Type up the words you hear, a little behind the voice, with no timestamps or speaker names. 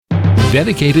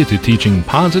Dedicated to teaching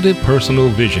positive personal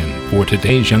vision for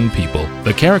today's young people,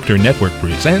 the Character Network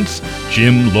presents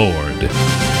Jim Lord.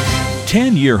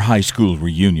 10-year high school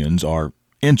reunions are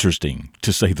interesting,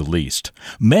 to say the least.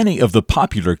 Many of the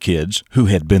popular kids who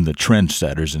had been the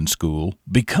trendsetters in school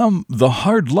become the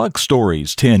hard luck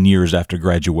stories 10 years after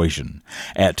graduation.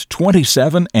 At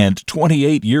 27 and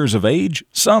 28 years of age,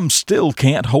 some still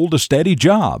can't hold a steady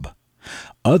job.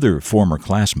 Other former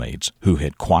classmates who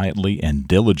had quietly and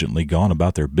diligently gone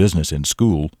about their business in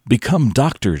school become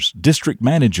doctors, district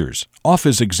managers,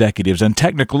 office executives, and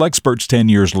technical experts 10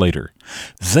 years later.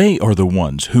 They are the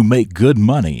ones who make good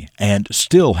money and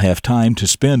still have time to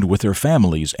spend with their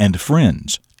families and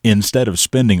friends, instead of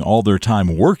spending all their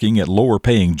time working at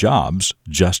lower-paying jobs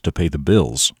just to pay the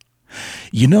bills.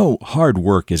 You know, hard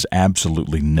work is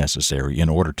absolutely necessary in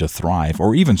order to thrive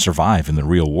or even survive in the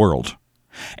real world.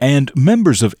 And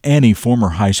members of any former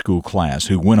high school class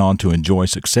who went on to enjoy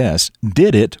success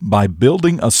did it by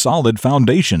building a solid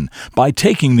foundation, by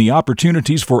taking the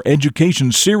opportunities for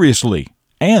education seriously,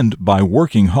 and by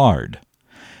working hard.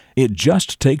 It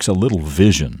just takes a little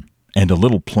vision and a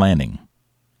little planning.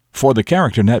 For the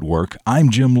Character Network,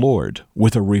 I'm Jim Lord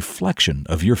with a reflection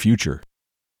of your future.